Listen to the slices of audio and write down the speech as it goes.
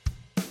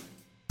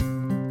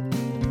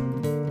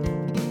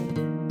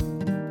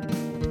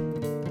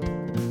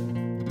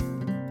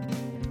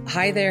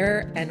Hi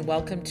there, and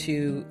welcome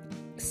to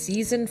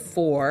season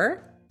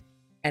 4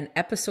 and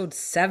episode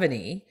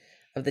 70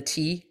 of the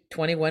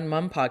T21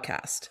 Mom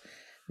podcast.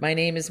 My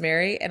name is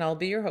Mary, and I'll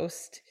be your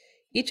host.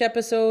 Each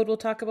episode will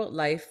talk about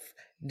life,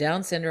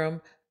 Down syndrome,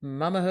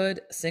 mamahood,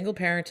 single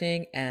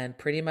parenting, and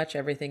pretty much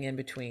everything in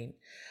between.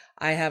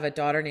 I have a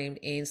daughter named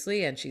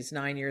Ainsley, and she's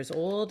 9 years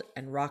old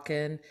and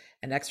rocking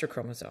an extra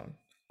chromosome,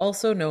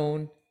 also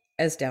known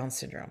as Down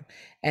syndrome.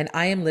 And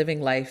I am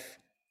living life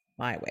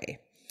my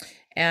way.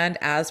 And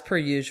as per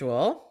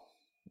usual,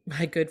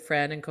 my good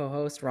friend and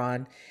co-host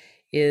Ron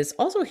is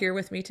also here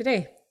with me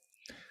today.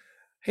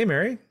 Hey,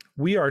 Mary,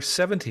 we are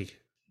 70.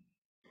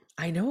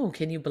 I know.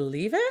 Can you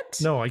believe it?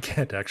 No, I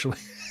can't actually.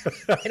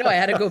 I know. I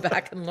had to go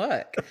back and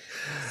look.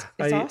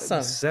 It's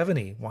awesome.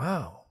 70.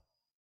 Wow.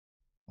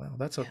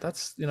 That's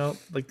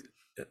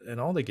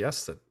and all the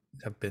guests that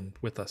have been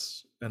with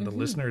us and the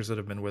listeners that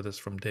have been with us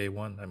from day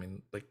one. I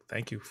mean,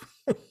 thank you.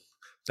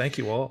 Thank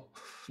you all.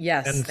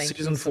 Yes. And thank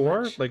season you so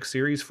 4, much.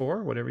 series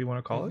 4, whatever you want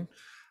to call it.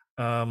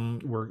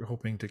 We're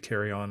hoping to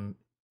carry on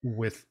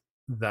with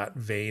that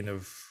vein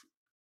of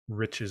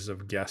riches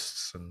of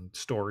guests and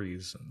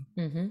stories.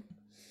 And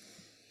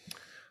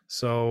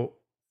so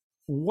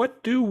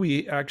what do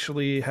we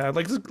actually have?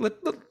 Let's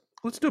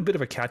do a bit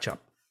of a catch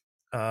up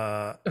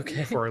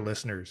for our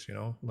listeners,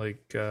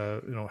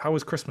 how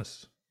was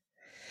Christmas?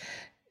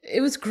 It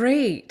was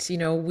great.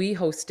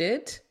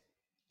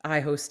 I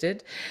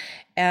hosted,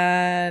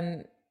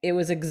 and it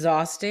was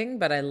exhausting,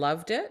 but I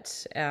loved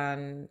it.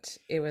 And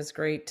it was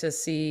great to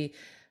see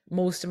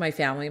most of my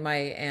family. My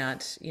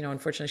aunt,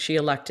 unfortunately, she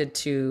elected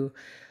to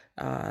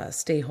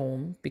stay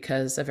home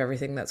because of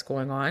everything that's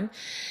going on.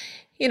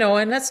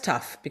 And that's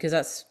tough because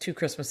that's 2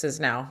 Christmases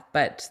now.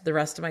 But the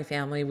rest of my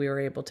family, we were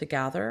able to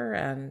gather,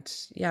 and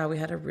yeah, we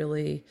had a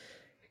really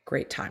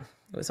great time.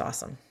 It was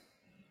awesome.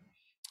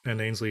 And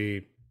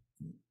Ainsley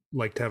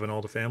liked having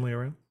all the family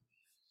around?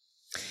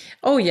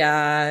 Oh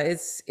yeah,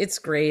 it's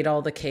great,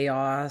 all the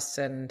chaos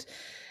and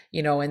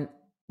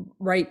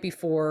right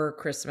before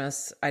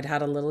Christmas, I'd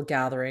had a little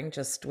gathering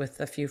just with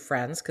a few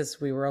friends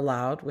because we were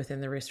allowed within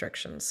the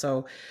restrictions.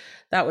 So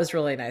that was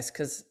really nice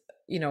because,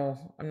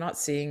 I'm not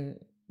seeing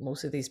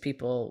most of these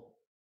people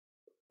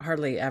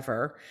hardly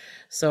ever.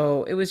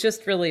 So it was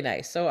just really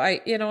nice. So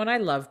and I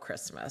love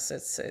Christmas.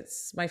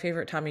 It's my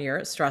favorite time of year.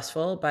 It's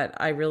stressful, but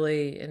I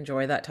really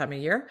enjoy that time of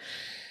year.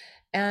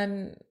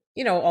 And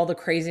all the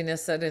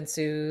craziness that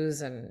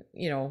ensues and,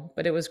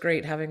 but it was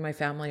great having my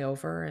family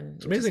over. And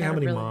it's amazing how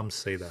many moms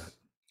say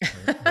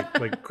that.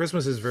 Right?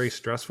 Christmas is very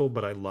stressful,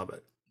 but I love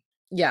it.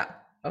 Yeah.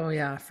 Oh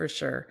yeah, for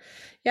sure.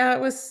 Yeah, it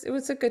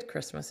was a good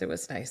Christmas. It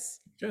was nice.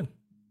 Good.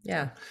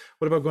 Yeah.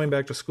 What about going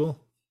back to school?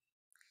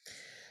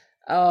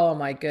 Oh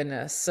my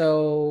goodness.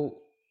 So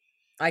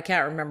I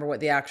can't remember what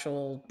the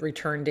actual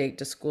return date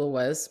to school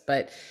was,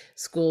 but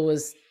school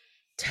was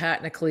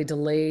technically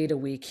delayed a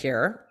week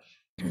here.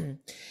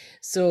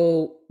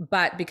 So,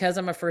 but because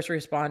I'm a first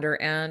responder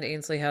and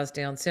Ainsley has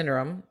Down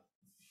syndrome,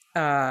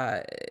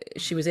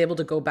 she was able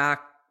to go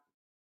back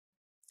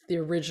the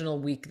original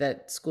week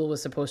that school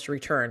was supposed to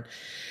return.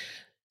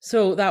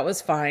 So that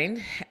was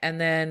fine.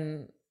 And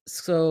then,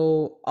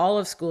 so all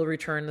of school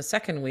returned the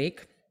second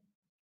week.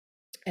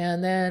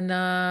 And then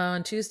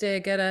on Tuesday, I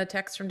get a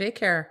text from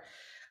daycare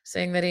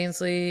saying that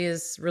Ainsley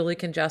is really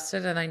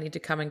congested and I need to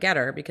come and get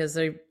her because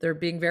they're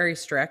being very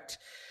strict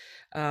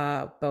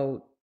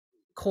about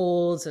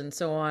colds and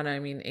so on. I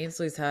mean,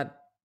 Ainsley's had,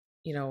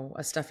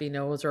 a stuffy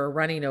nose or a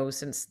runny nose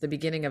since the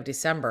beginning of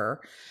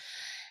December.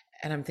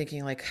 And I'm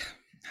thinking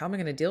how am I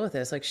going to deal with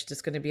this? She's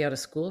just going to be out of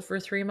school for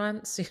 3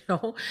 months,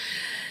 But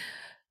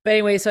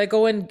anyway, so I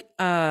go and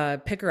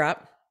pick her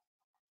up.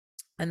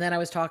 And then I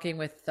was talking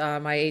with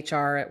my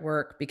HR at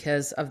work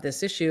because of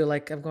this issue.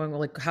 I'm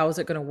going, how is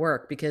it going to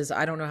work? Because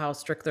I don't know how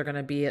strict they're going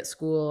to be at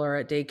school or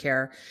at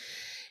daycare,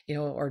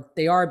 or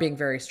they are being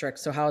very strict.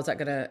 So how is that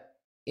going to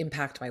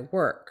impact my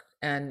work?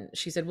 And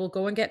she said, well,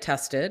 go and get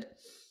tested.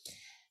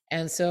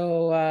 And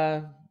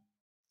so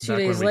 2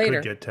 days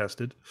later, could get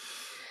tested.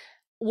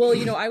 Well,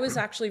 I was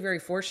actually very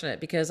fortunate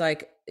because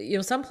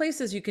some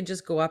places you can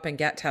just go up and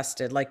get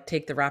tested,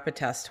 take the rapid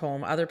test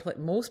home.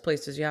 Most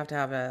places you have to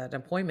have an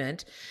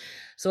appointment.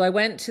 So I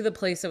went to the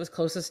place that was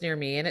closest near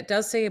me, and it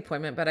does say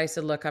appointment, but I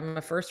said, look, I'm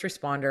a first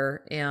responder,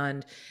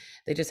 and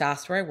they just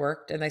asked where I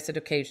worked, and they said,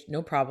 okay,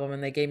 no problem.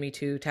 And they gave me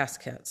 2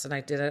 test kits, and I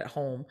did it at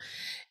home.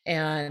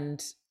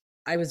 And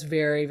I was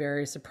very,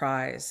 very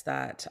surprised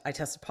that I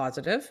tested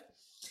positive.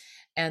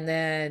 And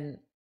then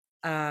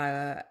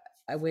I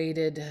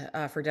waited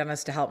for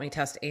Dennis to help me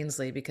test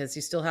Ainsley because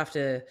it's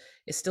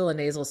still a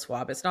nasal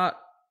swab. It's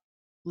not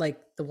like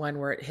the one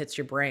where it hits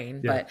your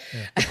brain, but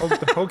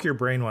the poke your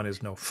brain one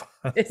is no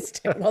fun.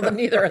 Well, then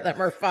neither of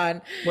them are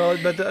fun. Well,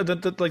 but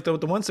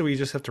the ones that we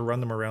just have to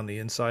run them around the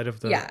inside of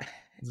the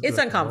it's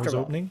uncomfortable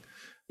nose opening.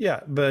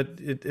 Yeah, but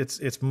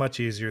it's much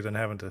easier than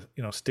having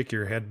to stick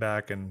your head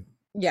back and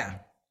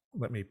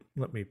let me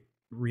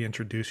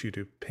reintroduce you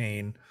to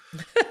pain.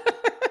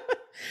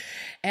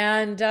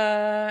 And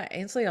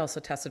Ainsley also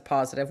tested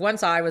positive.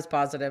 Once I was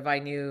positive, I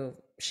knew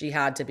she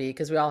had to be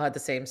because we all had the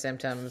same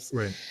symptoms.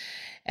 Right.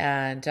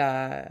 And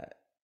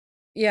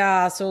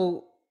yeah,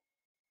 so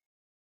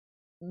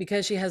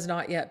because she has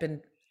not yet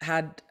been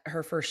had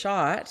her first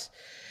shot,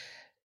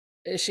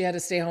 she had to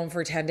stay home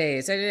for 10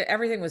 days. And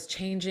everything was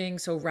changing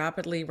so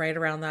rapidly right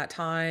around that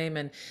time.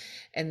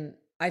 And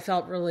I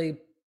felt really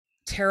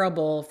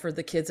terrible for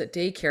the kids at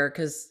daycare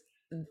because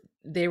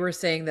they were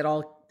saying that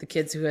all the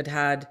kids who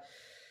had,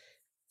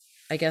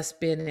 I guess,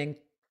 been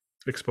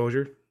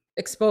Exposure.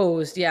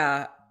 exposed,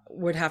 yeah,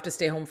 would have to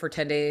stay home for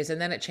 10 days.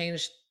 And then it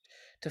changed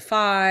to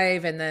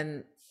 5. And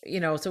then,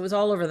 so it was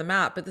all over the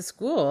map. But the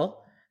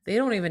school, they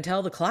don't even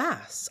tell the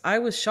class. I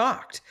was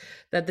shocked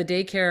that the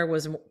daycare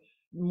was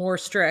more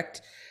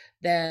strict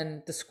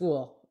than the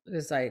school,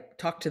 because I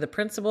talked to the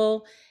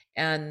principal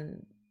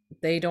and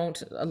they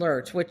don't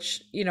alert,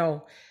 which,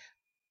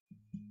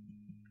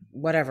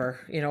 whatever,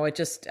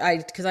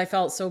 because I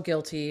felt so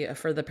guilty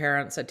for the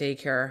parents at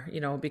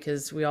daycare,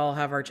 because we all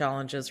have our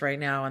challenges right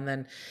now. And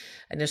then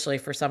initially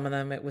for some of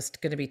them, it was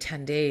going to be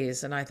 10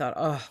 days. And I thought,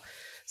 oh,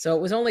 so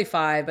it was only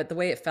 5, but the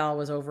way it fell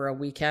was over a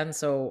weekend.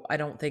 So I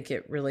don't think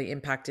it really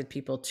impacted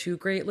people too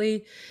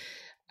greatly.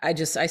 I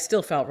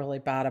still felt really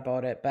bad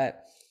about it,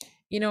 but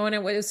and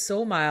it was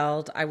so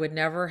mild. I would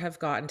never have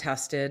gotten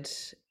tested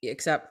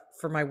except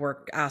for my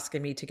work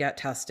asking me to get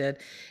tested.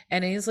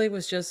 And Ainsley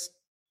was just,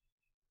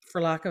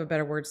 for lack of a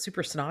better word,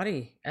 super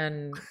snotty.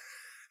 And,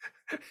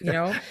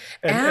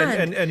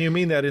 and you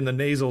mean that in the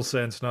nasal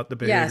sense, not the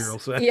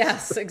behavioral sense.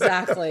 Yes,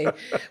 exactly.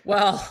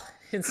 Well,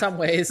 in some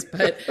ways,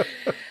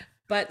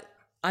 but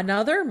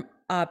another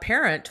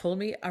parent told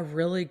me a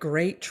really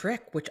great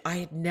trick, which I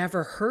had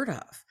never heard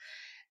of.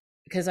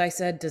 Because I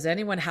said, does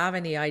anyone have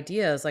any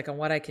ideas on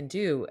what I can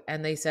do?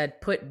 And they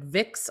said, put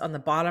Vicks on the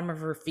bottom of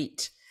her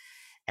feet.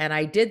 And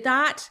I did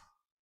that.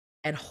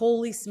 And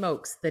holy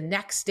smokes, the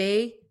next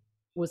day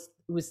was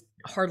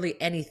hardly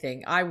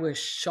anything. I was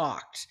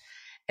shocked.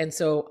 And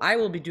so I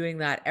will be doing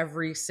that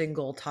every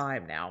single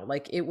time now.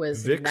 It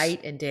was Vicks,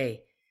 night and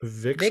day.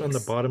 Vicks on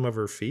the bottom of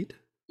her feet?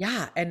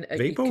 Yeah. And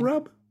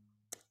VapoRub?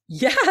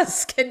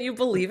 Yes. Can you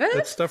believe it?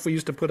 That stuff we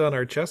used to put on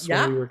our chests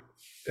when we were...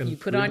 You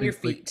put on your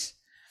feet.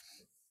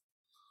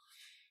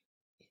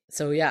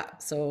 So yeah,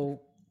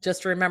 so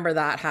just remember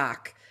that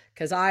hack,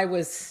 because I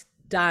was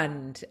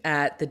stunned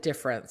at the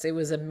difference. It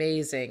was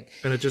amazing.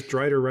 And it just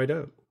dried her right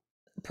out.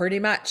 Pretty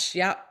much,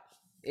 yeah.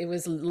 It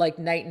was like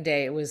night and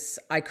day.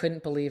 I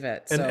couldn't believe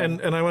it. So,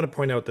 and I want to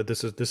point out that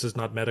this is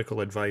not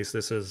medical advice.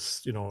 This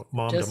is,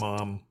 mom to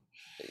mom.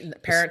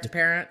 Parent to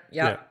parent.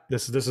 Yeah.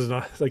 This is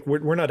not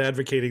we're not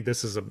advocating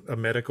this as a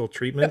medical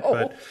treatment, no.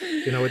 But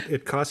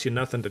it costs you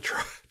nothing to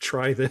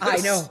try this. I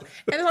know.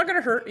 And it's not going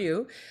to hurt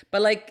you,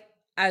 but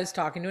I was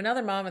talking to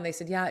another mom and they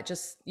said, yeah, it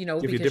just, give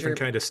you a different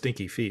kind of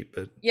stinky feet,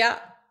 but yeah.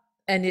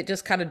 And it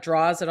just kind of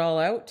draws it all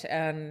out.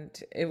 And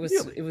it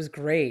was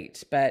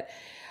great. But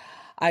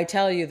I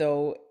tell you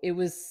though, it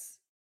was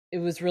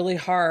really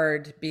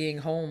hard being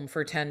home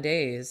for 10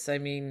 days. I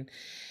mean,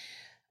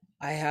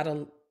 we had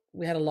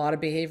a lot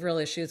of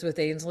behavioral issues with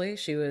Ainsley.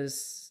 She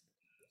was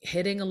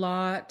hitting a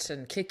lot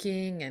and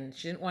kicking, and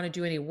she didn't want to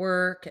do any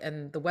work,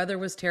 and the weather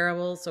was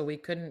terrible. So we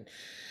couldn't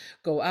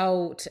go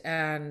out.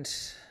 And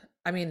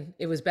I mean,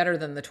 it was better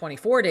than the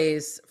 24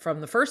 days from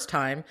the first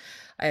time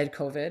I had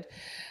COVID.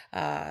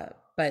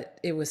 But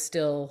it was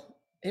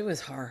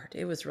hard.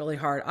 It was really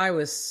hard. I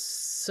was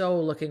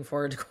so looking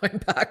forward to going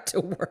back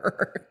to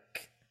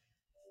work.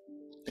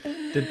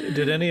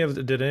 Did any of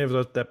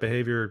that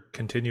behavior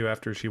continue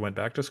after she went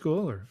back to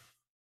school, or?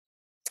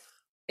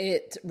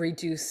 It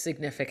reduced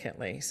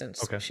significantly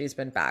since she's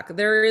been back.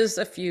 There is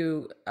a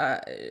few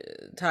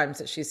times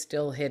that she's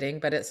still hitting,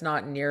 but it's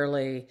not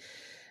nearly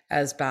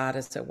as bad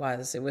as it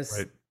was. It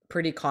was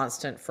pretty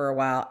constant for a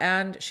while,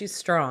 and she's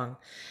strong,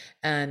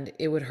 and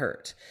it would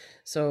hurt.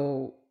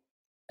 So,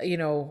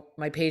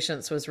 my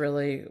patience was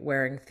really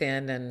wearing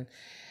thin,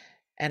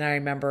 and I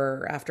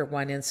remember after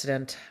one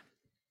incident,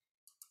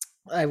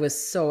 I was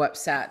so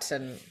upset,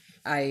 and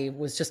I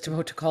was just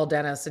about to call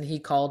Dennis, and he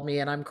called me,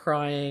 and I'm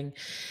crying,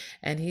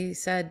 and he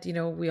said,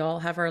 we all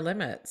have our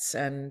limits.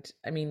 And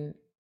I mean,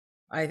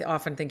 I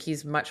often think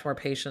he's much more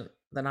patient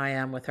than I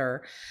am with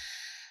her.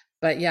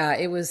 But yeah,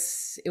 it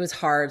was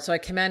hard. So I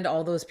commend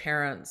all those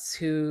parents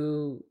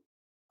who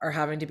are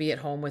having to be at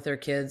home with their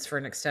kids for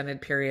an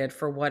extended period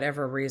for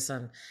whatever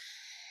reason.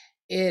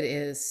 It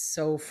is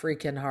so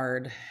freaking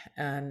hard.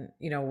 And,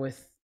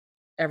 with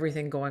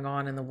everything going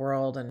on in the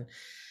world, and,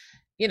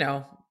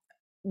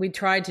 we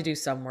tried to do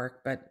some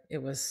work, but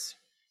it was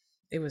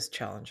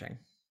challenging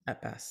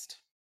at best.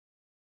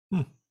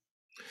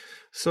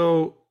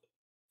 So,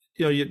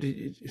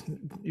 you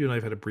and I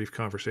have had a brief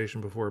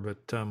conversation before,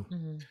 but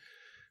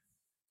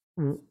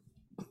do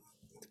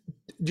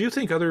you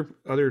think other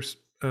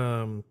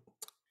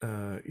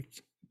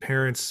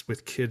parents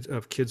with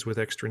kids with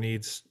extra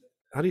needs,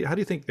 how do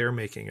you think they're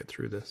making it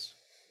through this?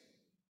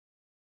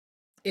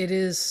 It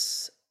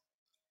is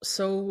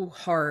so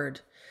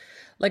hard.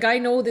 I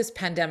know this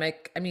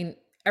pandemic, I mean,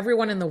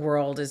 everyone in the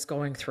world is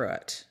going through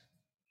it.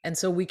 And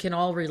so we can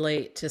all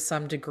relate to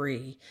some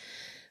degree.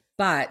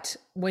 But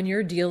when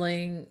you're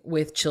dealing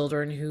with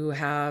children who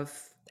have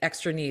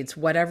extra needs,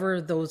 whatever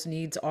those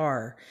needs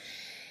are,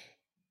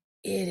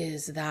 it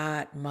is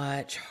that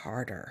much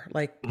harder.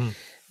 Like Mm.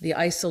 the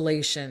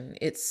isolation,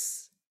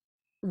 it's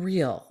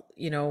real.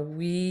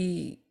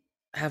 We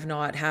have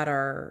not had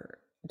our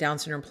Down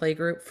syndrome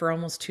playgroup for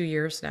almost 2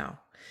 years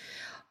now.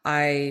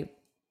 I,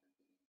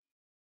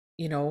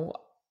 you know,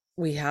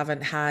 we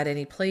haven't had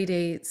any play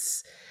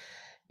dates.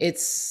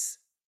 It's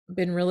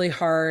been really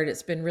hard.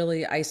 It's been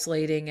really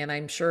isolating. And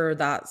I'm sure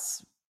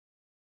that's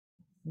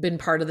been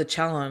part of the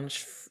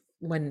challenge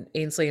when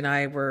Ainsley and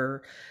I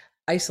were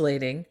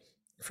isolating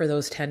for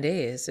those 10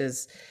 days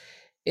is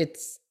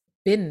it's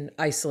been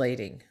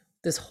isolating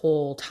this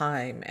whole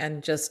time,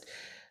 and just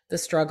the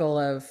struggle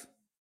of,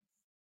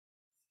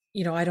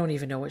 I don't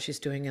even know what she's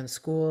doing in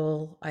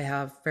school. I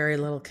have very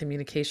little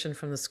communication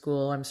from the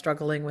school. I'm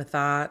struggling with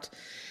that.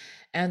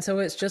 And so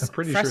it's I'm just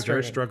pretty sure they're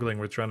frustrating. struggling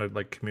with trying to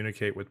like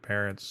communicate with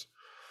parents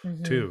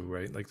Hmm. too,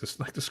 right? Like this,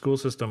 like the school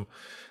system,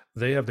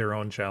 they have their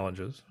own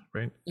challenges,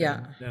 right?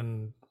 Yeah.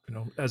 And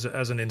as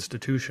an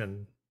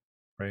institution,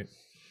 right?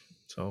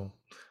 So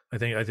I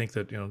think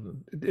that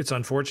it's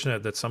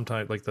unfortunate that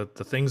sometimes like the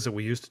things that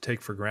we used to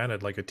take for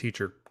granted, like a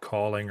teacher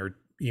calling or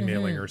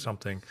emailing Hmm. or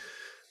something,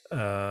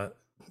 uh,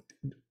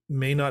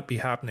 may not be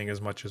happening as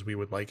much as we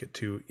would like it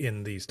to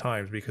in these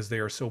times because they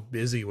are so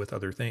busy with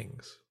other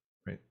things,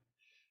 right?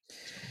 So,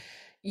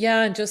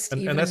 Yeah. And just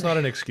and that's even, not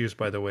an excuse,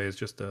 by the way. It's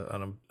just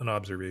an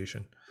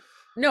observation.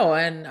 no,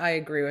 and I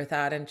agree with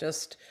that. And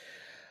just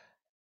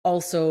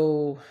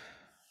also,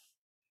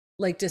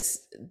 like,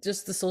 just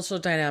the social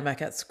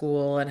dynamic at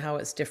school and how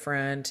it's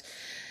different.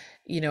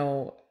 you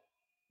know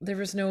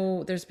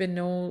there's been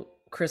no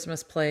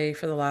Christmas play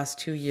for the last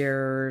 2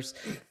 years.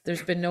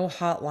 There's been no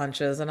hot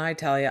lunches, and I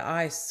tell you,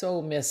 I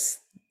so miss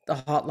the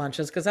hot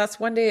lunches because that's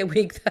one day a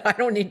week that I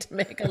don't need to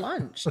make a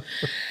lunch.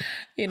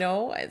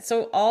 And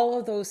so all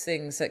of those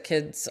things that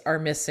kids are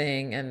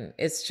missing, and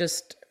it's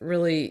just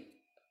really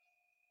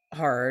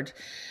hard.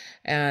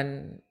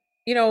 And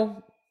you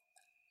know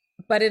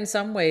but in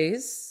some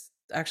ways,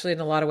 actually in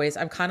a lot of ways,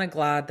 I'm kind of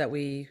glad that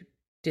we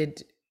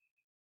did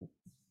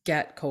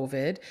get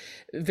COVID.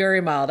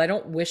 Very mild. I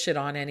don't wish it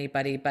on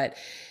anybody, but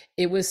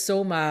it was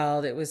so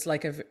mild. It was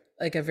like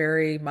a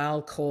very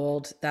mild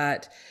cold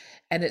that,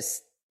 and it's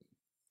So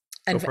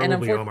and probably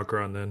unfortunately,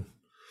 Omicron then.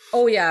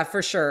 oh yeah,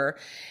 for sure.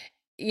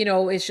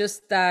 It's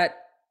just that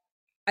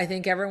I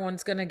think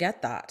everyone's going to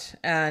get that.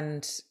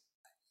 And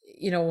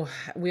you know,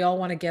 we all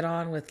want to get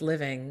on with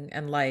living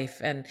and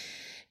life, and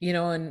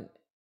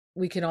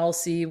we can all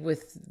see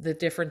with the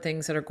different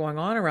things that are going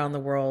on around the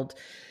world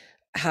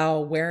how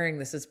wearing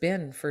this has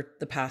been for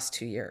the past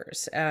 2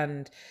 years.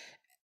 And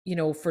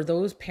for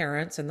those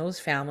parents and those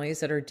families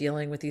that are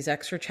dealing with these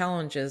extra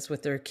challenges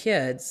with their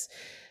kids,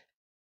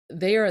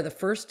 they are the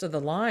first of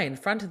the line,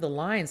 front of the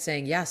line,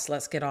 saying, yes,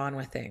 let's get on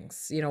with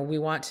things. We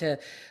want to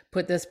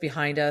put this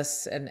behind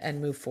us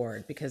and move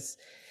forward, because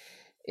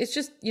it's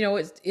just,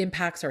 it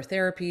impacts our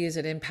therapies,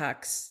 it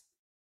impacts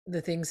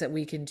the things that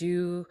we can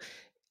do,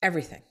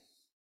 everything.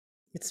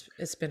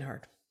 It's been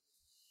hard.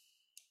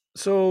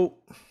 So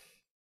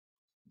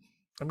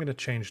I'm going to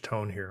change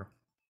tone here.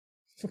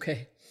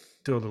 Okay.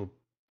 Do a little,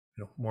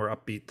 more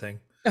upbeat thing.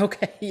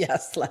 Okay.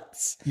 Yes,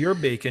 let's. You're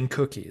baking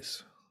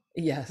cookies.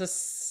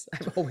 Yes,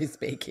 I'm always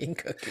baking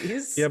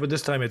cookies. Yeah, but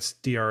this time it's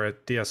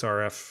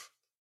DSRF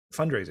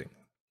fundraising.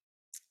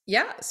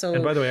 Yeah. And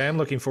So, by the way, I am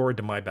looking forward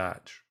to my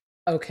batch.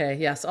 okay.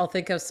 Yes, I'll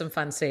think of some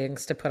fun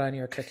sayings to put on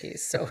your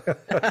cookies. So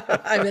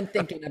I've been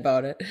thinking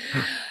about it.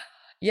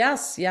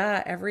 Yes.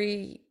 Yeah.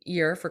 Every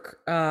year for,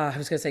 I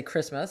was going to say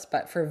Christmas,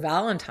 but for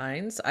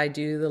Valentine's, I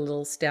do the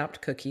little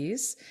stamped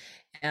cookies,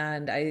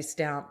 and I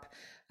stamp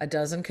a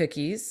dozen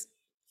cookies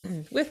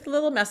with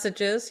little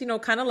messages,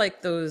 kind of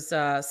like those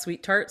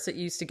sweet tarts that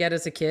you used to get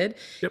as a kid.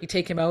 Yep. You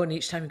take them out, and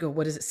each time you go,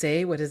 what does it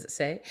say? What does it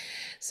say?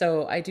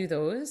 So I do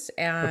those.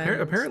 And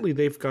Apparently,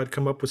 they've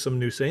come up with some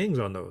new sayings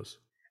on those.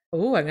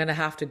 oh, I'm going to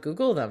have to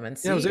Google them and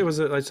Yeah,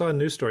 see. I saw a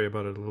news story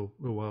about it a little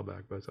while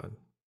back, but I thought,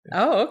 yeah.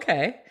 Oh,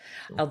 okay.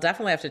 So, I'll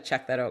definitely have to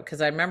check that out,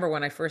 because I remember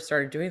when I first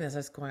started doing this, I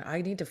was going,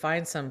 I need to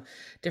find some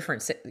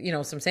different,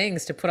 some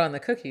sayings to put on the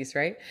cookies,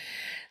 right?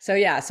 So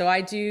yeah, so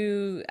I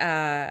do.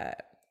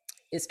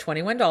 It's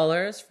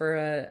 $21 for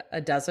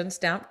a dozen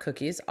stamped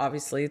cookies.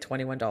 Obviously,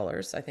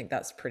 $21. I think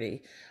that's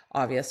pretty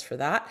obvious for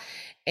that.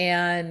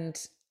 And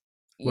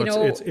you well,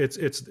 know,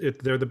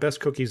 they're the best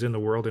cookies in the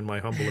world, in my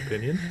humble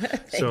opinion.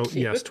 So thank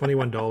you. yes,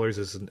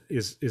 $21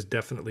 is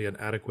definitely an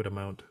adequate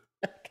amount.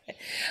 Okay.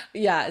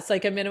 Yeah, it's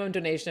like a minimum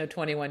donation of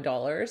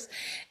 $21.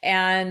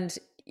 And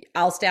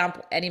I'll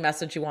stamp any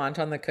message you want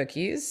on the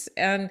cookies.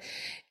 And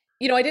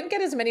I didn't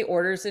get as many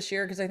orders this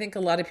year because I think a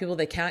lot of people,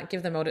 they can't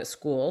give them out at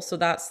school, so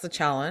that's the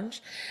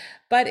challenge.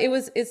 But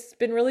it's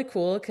been really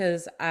cool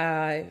because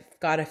I've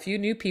got a few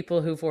new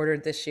people who've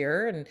ordered this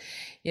year,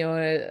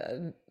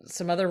 and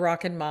some other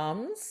rockin'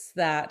 moms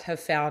that have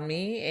found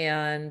me,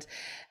 and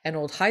an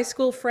old high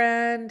school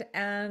friend,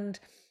 and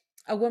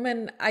a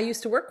woman I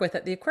used to work with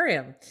at the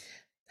aquarium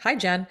Hi,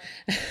 Jen.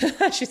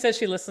 She says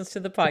she listens to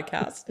the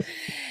podcast.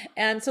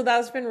 And so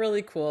that's been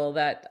really cool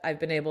that I've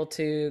been able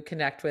to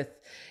connect with,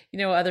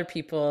 other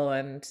people.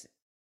 And,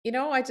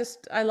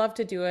 I love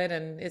to do it.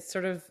 And it's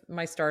sort of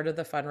my start of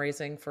the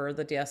fundraising for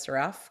the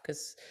DSRF,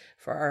 because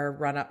for our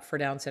run up for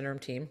Down syndrome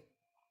team,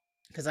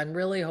 because I'm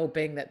really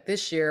hoping that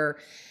this year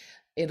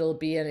it'll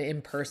be an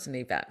in-person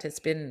event. It's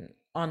been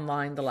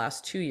online the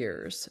last 2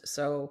 years.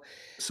 So,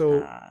 So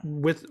uh,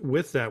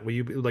 with that, will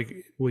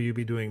you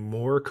be doing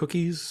more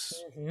cookies?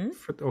 mhm,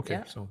 Okay,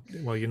 yeah. so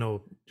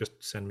well, just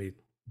send me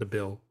the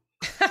bill.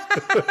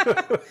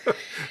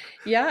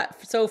 Yeah.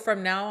 So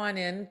from now on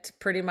in,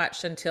 pretty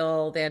much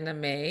until the end of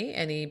May,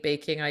 any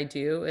baking I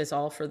do is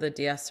all for the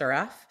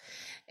DSRF.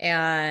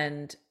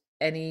 And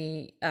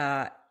any,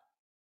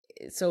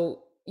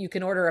 so you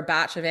can order a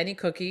batch of any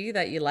cookie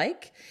that you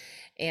like,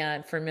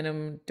 and for a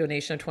minimum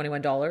donation of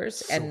 $21.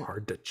 So And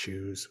hard to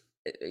choose.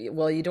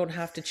 well, you don't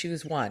have to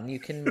choose one. You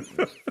can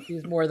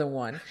choose more than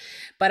one,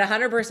 but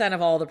 100%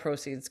 of all the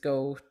proceeds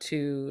go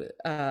to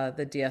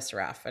the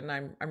DSRF, and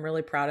I'm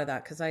really proud of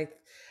that, because I'd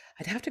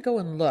have to go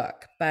and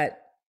look,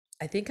 but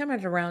I think I'm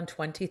at around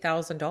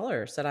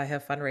 $20,000 that I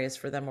have fundraised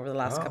for them over the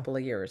last Wow. couple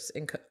of years,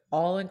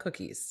 all in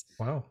cookies.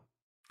 Wow.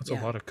 That's a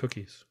Yeah, lot of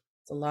cookies.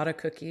 it's a lot of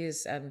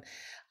cookies, and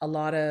a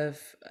lot of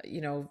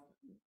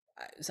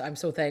so I'm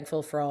so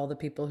thankful for all the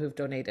people who've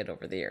donated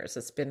over the years.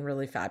 It's been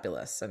really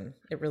fabulous, and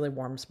it really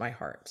warms my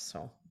heart.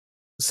 So.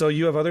 So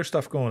you have other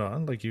stuff going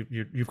on, like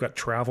you've got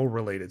travel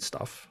related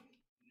stuff.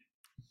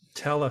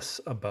 Tell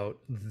us about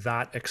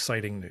that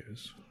exciting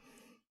news.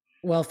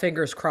 Well,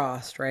 fingers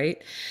crossed,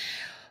 right?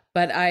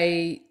 But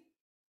I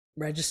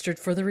registered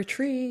for the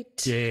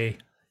retreat. Yay.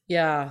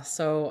 Yeah,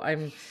 so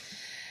I'm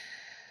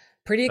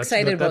pretty That's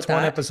excited about that's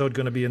one that. episode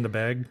going to be in the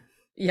bag.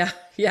 Yeah,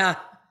 yeah.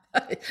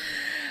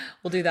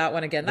 We'll do that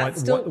one again. That's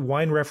still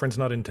Wine reference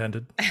not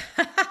intended.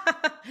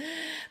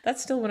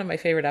 that's still one of my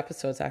favorite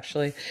episodes,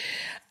 actually.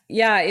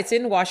 Yeah, it's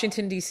in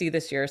Washington D.C.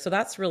 this year, so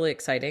that's really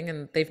exciting.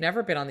 And they've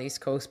never been on the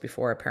East Coast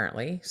before,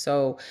 apparently.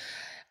 So,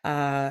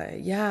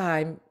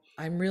 yeah,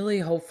 I'm really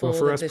Well, hopeful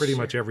for that us, pretty this year.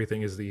 much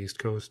everything is the East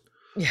Coast.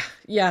 Yeah,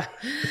 yeah.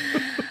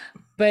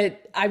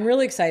 But I'm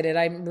really excited.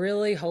 I'm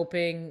really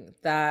hoping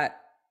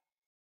that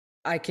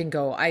I can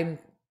go. I'm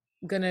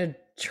gonna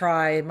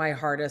try my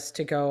hardest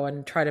to go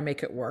and try to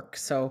make it work.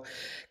 So,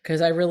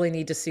 because I really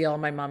need to see all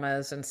my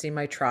mamas and see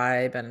my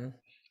tribe, and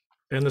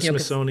And the because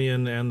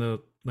Smithsonian and the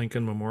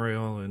Lincoln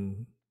Memorial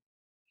and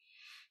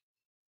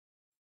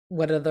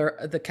what other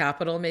the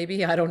capital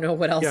maybe? I don't know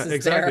what else yeah, is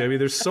exactly. I there. mean,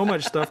 there's so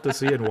much stuff to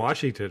see in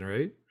Washington,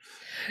 right?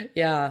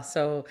 Yeah.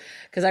 So,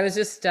 because I was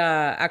just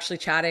actually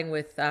chatting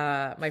with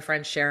my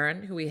friend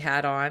Sharon, who we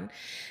had on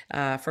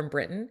from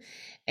Britain,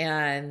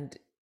 and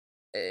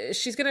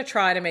she's going to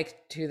try to make it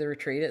to the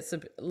retreat. It's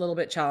a little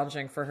bit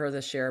challenging for her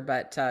this year,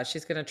 but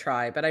she's going to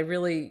try. But I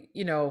really,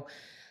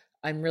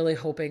 I'm really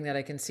hoping that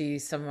I can see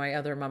some of my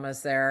other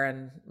mamas there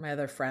and my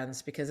other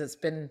friends, because it's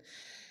been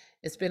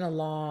a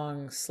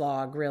long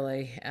slog,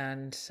 really,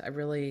 and I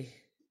really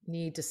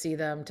need to see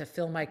them to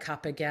fill my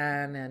cup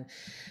again, and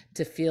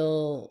to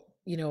feel,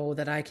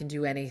 that I can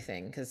do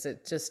anything, because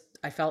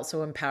I felt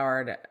so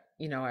empowered,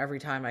 every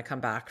time I come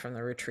back from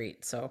the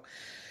retreat. So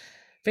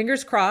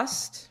fingers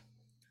crossed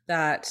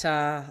that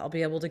I'll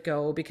be able to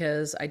go,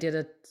 because I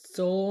did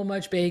so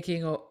much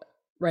baking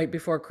right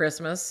before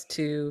Christmas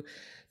to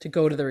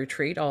go to the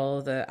retreat, all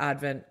of the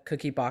Advent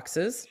cookie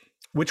boxes.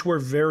 Which were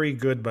very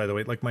good, by the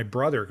way. Like my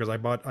brother, because I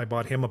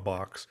bought him a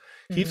box.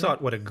 He Hmm.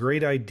 thought, "What a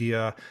great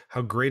idea!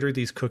 How great are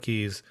these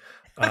cookies?"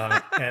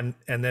 And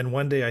then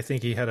one day, I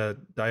think he had a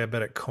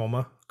diabetic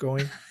coma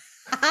going.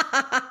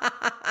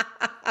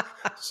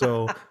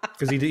 So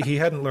because he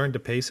hadn't learned to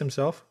pace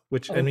himself, Oh,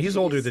 and he's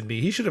older geez. than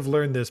me, he should have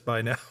learned this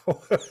by now.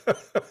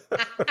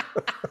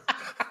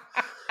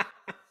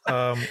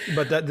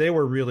 But that they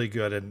were really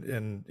good,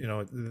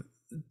 and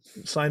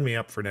sign me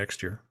up for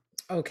next year.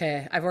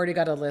 Okay, I've already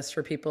got a list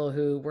for people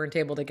who weren't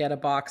able to get a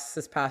box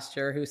this past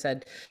year, who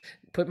said,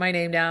 "Put my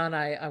name down.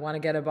 I want to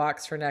get a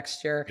box for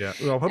next year." Yeah,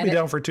 well, put And me it,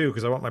 down for two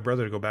because I want my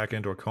brother to go back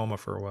into a coma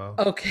for a while.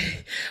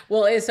 okay,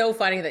 well, it's so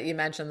funny that you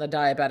mentioned the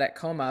diabetic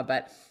coma,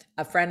 but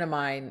a friend of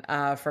mine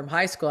from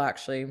high school,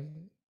 actually,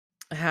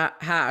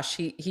 Hash,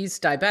 he's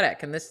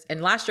diabetic,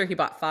 and last year he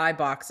bought 5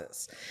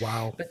 boxes.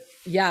 Wow. But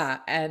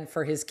yeah, and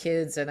for his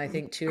kids, and I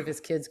think two of his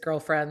kids'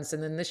 girlfriends,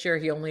 and then this year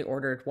he only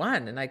ordered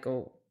one. And I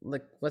go,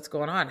 like, what's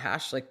going on,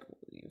 Hash? Like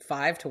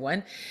 5 to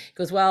 1? He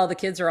goes, well, the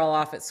kids are all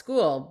off at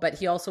school, but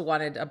he also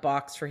wanted a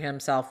box for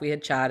himself. We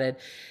had chatted.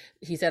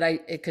 He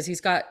said, because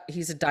he's a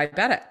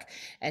diabetic,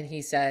 and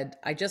he said,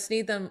 I just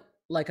need them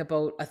like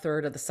about a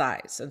third of the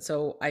size. And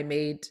so I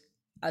made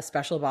a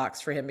special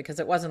box for him, because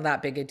it wasn't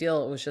that big a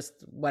deal. It was just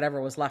whatever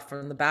was left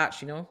from the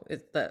batch,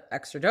 it's the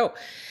extra dough.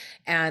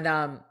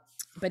 And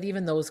but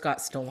even those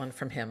got stolen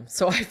from him.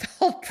 So I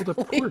felt Well,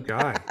 the really poor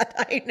guy. bad.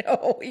 I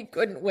know he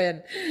couldn't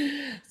win.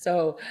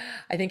 So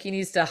I think he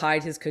needs to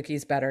hide his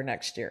cookies better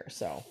next year.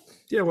 So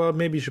Yeah, well,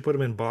 maybe you should put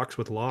him in box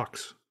with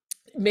locks.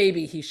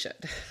 maybe he should.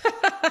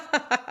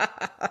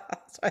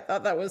 I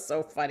thought that was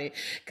so funny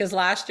because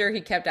last year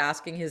he kept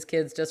asking his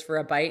kids just for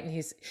a bite,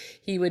 and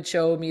he would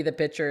show me the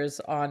pictures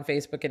on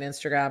Facebook and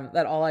Instagram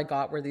that all I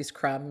got were these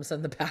crumbs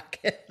in the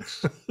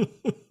package.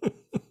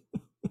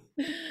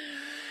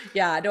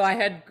 Yeah, no, I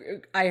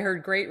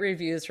heard great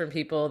reviews from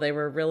people. They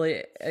were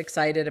really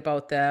excited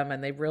about them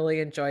and they really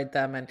enjoyed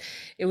them, and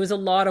it was a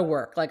lot of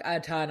work, like a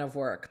ton of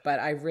work,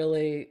 but I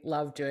really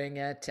loved doing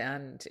it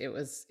and it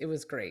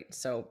was great.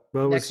 So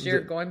Well, it next was year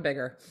going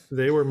bigger.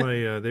 they were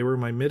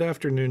my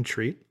mid-afternoon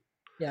treat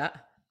Yeah.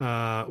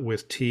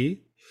 with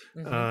tea,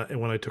 Hmm. and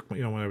when I took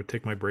when I would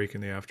take my break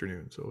in the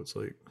afternoon. So it's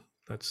like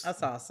that's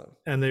That's awesome.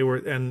 and they were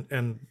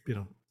and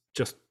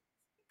just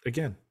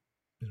again,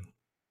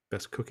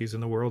 best cookies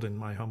in the world in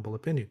my humble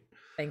opinion.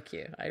 Thank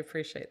you. I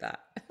appreciate that.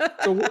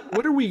 So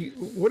what are we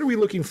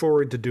looking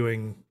forward to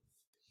doing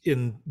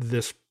in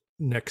this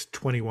next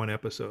 21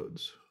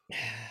 episodes?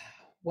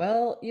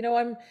 Well,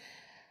 I'm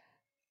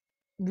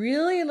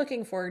really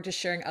looking forward to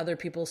sharing other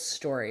people's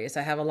stories.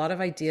 I have a lot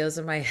of ideas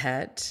in my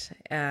head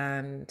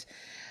and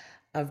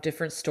of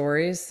different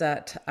stories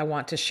that I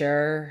want to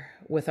share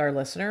with our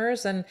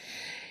listeners. And,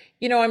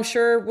 I'm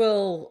sure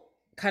we'll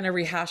kind of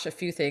rehash a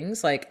few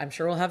things. Like, I'm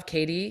sure we'll have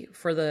Katie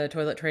for the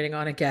toilet training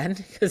on again,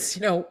 because,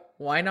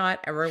 why not?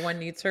 Everyone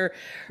needs her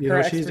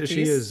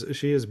expertise.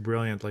 She is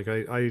brilliant. Like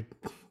I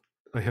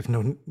have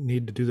no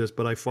need to do this,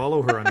 but I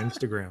follow her on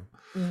Instagram,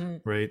 Hmm.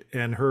 right?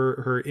 And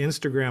her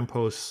Instagram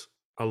posts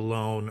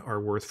alone are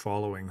worth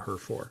following her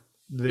for.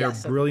 They're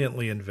Yes.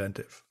 brilliantly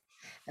inventive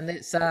And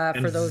it's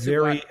and for those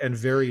who want.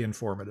 very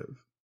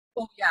informative.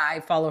 Oh, yeah, I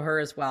follow her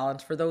as well.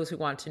 And for those who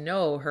want to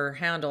know, her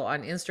handle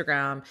on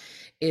Instagram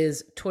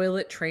is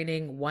Toilet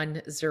Training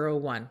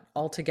 101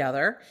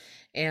 altogether.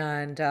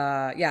 And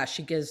yeah,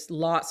 she gives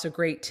lots of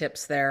great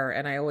tips there.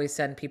 And I always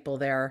send people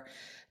there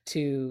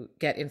to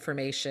get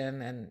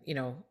information. And,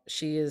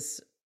 she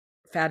is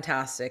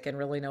fantastic and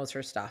really knows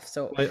her stuff.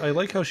 So I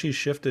like how she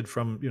shifted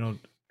from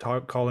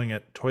calling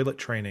it toilet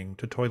training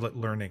to toilet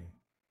learning,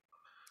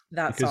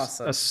 that's because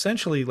awesome.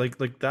 essentially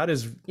like that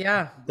is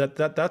Yeah.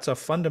 that's a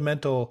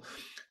fundamental,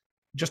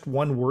 just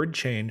one word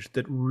change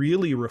that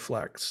really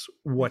reflects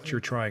what Mhm. you're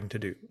trying to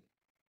do.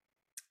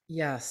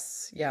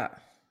 Yes. Yeah.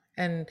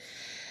 And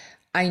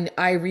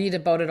I read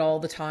about it all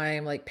the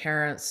time, like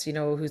parents,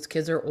 whose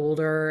kids are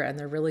older and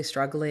they're really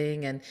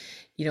struggling, and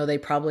they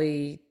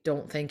probably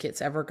don't think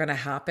it's ever going to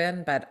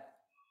happen, but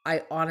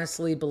I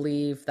honestly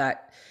believe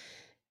that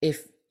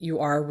if you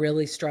are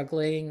really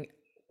struggling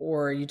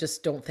or you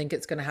just don't think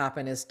it's going to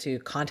happen, is to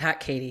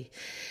contact Katie.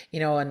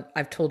 And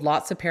I've told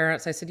lots of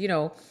parents, I said,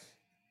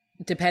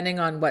 depending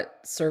on what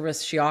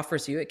service she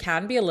offers you, it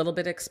can be a little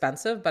bit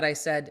expensive, but I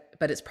said,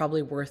 but it's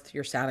probably worth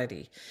your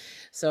sanity.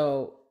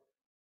 So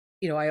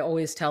I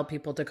always tell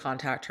people to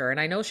contact her. And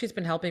I know she's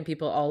been helping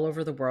people all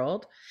over the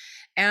world.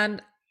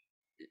 And,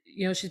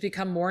 she's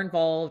become more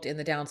involved in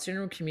the Down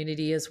syndrome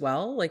community as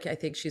well. Like, I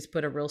think she's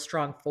put a real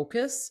strong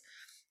focus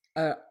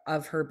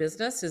of her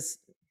business is,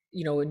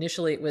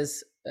 initially it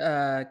was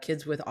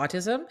kids with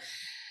autism.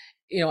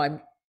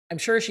 I'm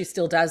sure she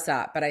still does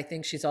that, but I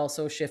think she's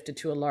also shifted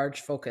to a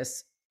large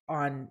focus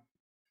on,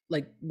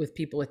 like, with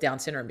people with Down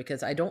syndrome,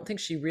 because I don't think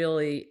she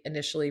really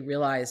initially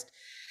realized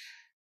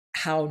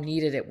how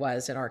needed it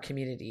was in our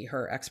community,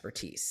 her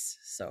expertise.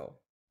 So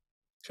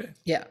Okay.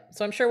 yeah,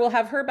 so I'm sure we'll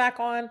have her back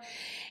on.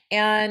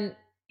 And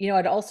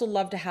I'd also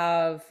love to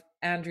have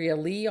Andrea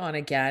Lee on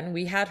again.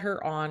 We had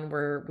her on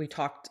where we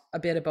talked a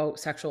bit about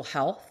sexual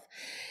health,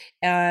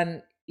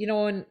 and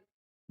and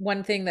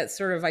one thing that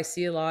sort of I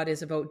see a lot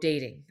is about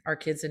dating, our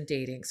kids and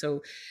dating.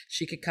 So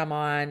she could come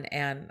on,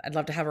 and I'd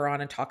love to have her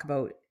on and talk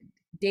about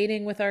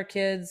dating with our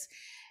kids.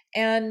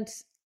 And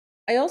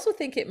I also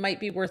think it might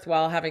be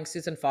worthwhile having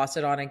Susan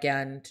Fawcett on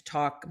again to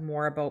talk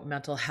more about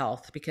mental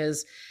health,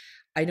 because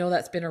I know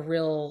that's been a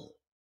real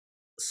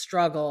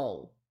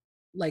struggle,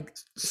 like,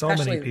 So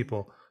many especially,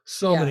 people,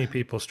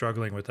 yeah,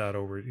 struggling with that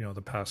over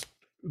the past,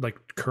 like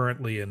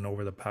currently and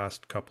over the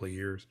past couple of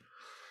years. So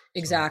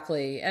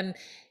exactly. And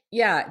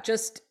yeah,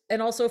 just,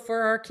 and also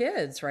for our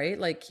kids, right?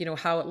 Like,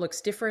 how it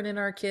looks different in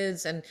our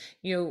kids. And,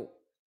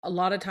 a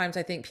lot of times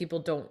I think people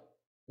don't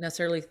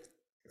necessarily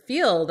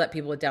feel that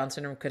people with Down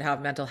syndrome could have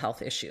mental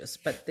health issues,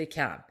 but they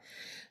can.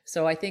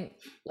 So I think,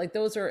 like,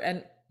 those are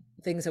and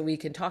things that we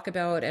can talk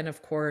about. And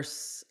of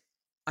course,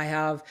 I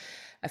have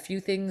a few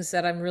things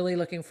that I'm really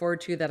looking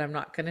forward to that I'm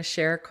not going to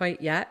share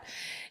quite yet,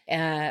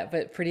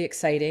 but pretty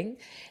exciting.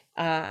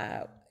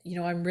 I'm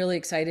really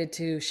excited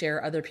to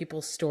share other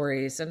people's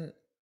stories. And,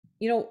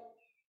 you know,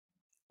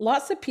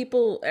 lots of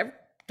people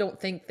don't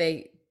think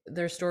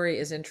their story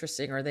is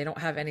interesting, or they don't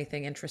have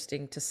anything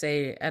interesting to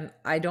say. And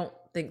I don't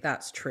think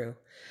that's true.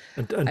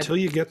 I until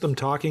you get them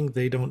talking,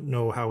 they don't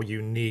know how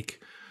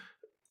unique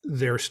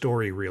their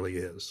story really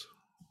is.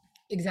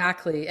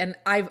 Exactly. And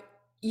I've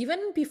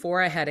even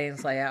before I had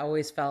Ainsley, I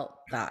always felt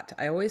that.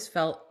 I always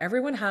felt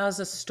everyone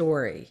has a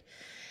story.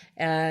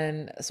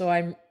 And so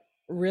I'm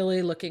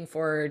really looking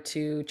forward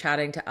to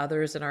chatting to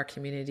others in our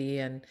community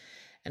and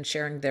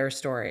sharing their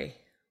story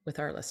with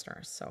our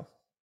listeners. So,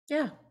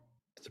 yeah.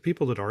 the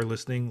people that are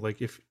listening,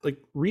 like if like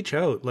reach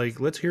out, like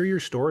let's hear your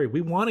story.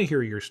 We want to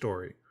hear your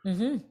story,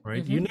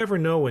 right? You never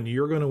know when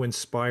you're going to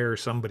inspire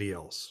somebody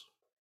else.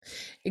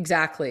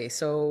 Exactly.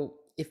 So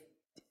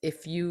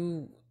if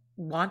you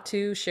want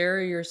to share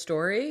your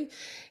story,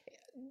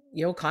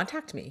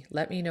 contact me.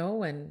 Let me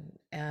know, and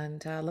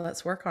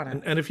let's work on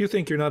it. And if you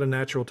think you're not a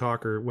natural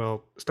talker,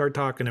 well, start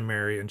talking to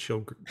Mary, and she'll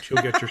get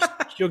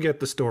she'll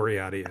get the story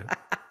out of you.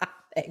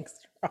 Thanks,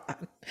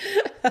 Ron.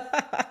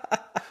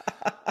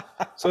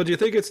 So do you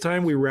think it's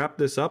time we wrap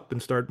this up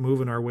and start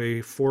moving our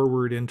way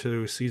forward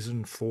into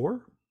season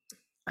 4?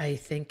 I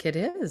think it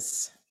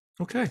is.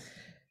 Okay.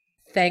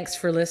 Thanks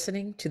for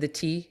listening to the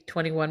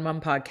T21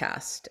 Mom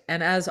podcast.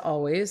 And as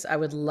always, I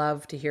would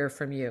love to hear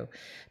from you.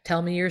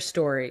 Tell me your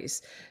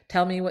stories.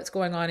 Tell me what's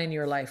going on in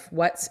your life.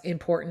 What's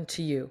important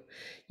to you?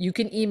 You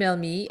can email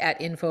me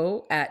at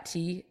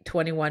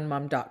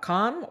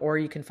info@t21mom.com, or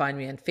you can find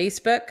me on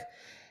Facebook.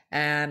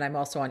 And I'm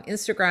also on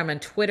Instagram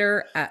and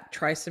Twitter at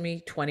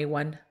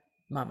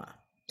trisomy21mama.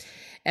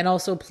 And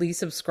also please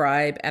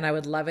subscribe. And I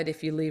would love it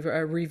if you leave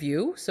a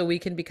review so we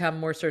can become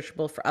more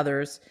searchable for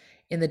others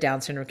in the Down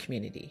syndrome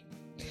community.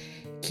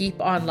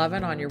 Keep on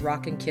loving on your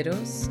rockin'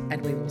 kiddos,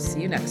 and we will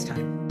see you next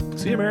time.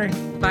 See you, Mary.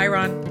 Bye,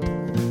 Ron.